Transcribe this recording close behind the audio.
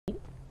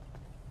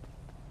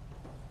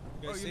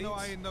Bro, you know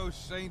I ain't no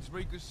saints, bro.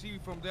 You can see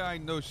from there I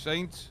ain't no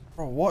saints.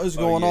 Bro, what is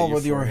going on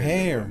with your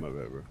hair? My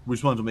bad, bro.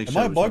 Which one to make Am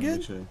sure? I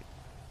bugging? Sure.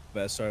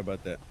 Bad, sorry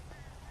about that.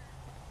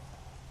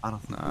 I don't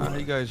think Nah,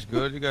 you guys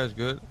good. You guys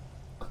good.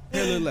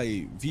 Hair look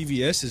like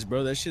VVS's,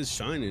 bro. That shit's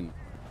shining.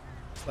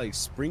 It's like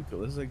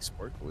sprinkle. It's like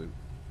sparkling.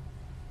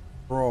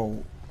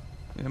 Bro.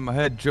 Yeah, my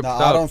head dripped Nah,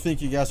 out. I don't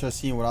think you guys are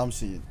seeing what I'm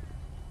seeing.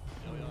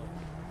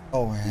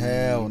 Oh,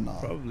 hell no.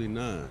 Probably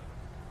not.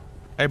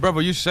 Hey,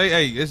 brother, you say,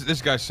 hey,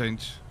 this guy's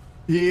saints.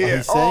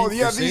 Yeah. Oh,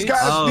 yeah. These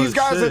guys. These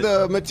guys shit. are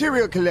the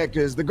material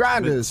collectors, the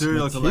grinders.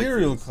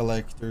 Material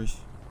collectors.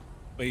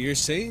 But you're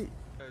saying?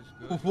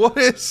 What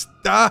is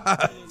that?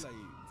 Like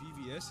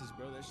VVS's,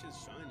 bro. That shit's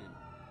shining.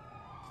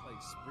 It's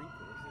like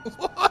sprinkle. It's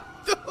like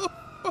What the fuck?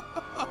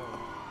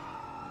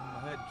 My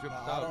head dripped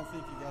Nah, I out. don't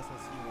think you guys are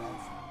seeing what I'm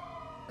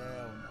seeing.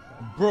 Hell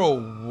no.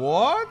 Bro,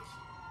 what?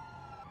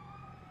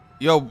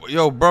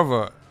 Yo,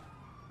 brother.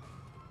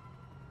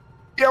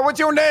 Yeah. What's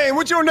your name?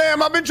 What's your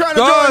name? I've been trying to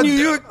God. join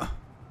you.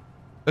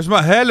 Does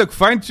my hair look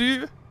fine to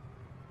you?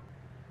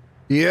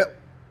 Yep.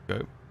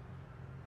 Okay.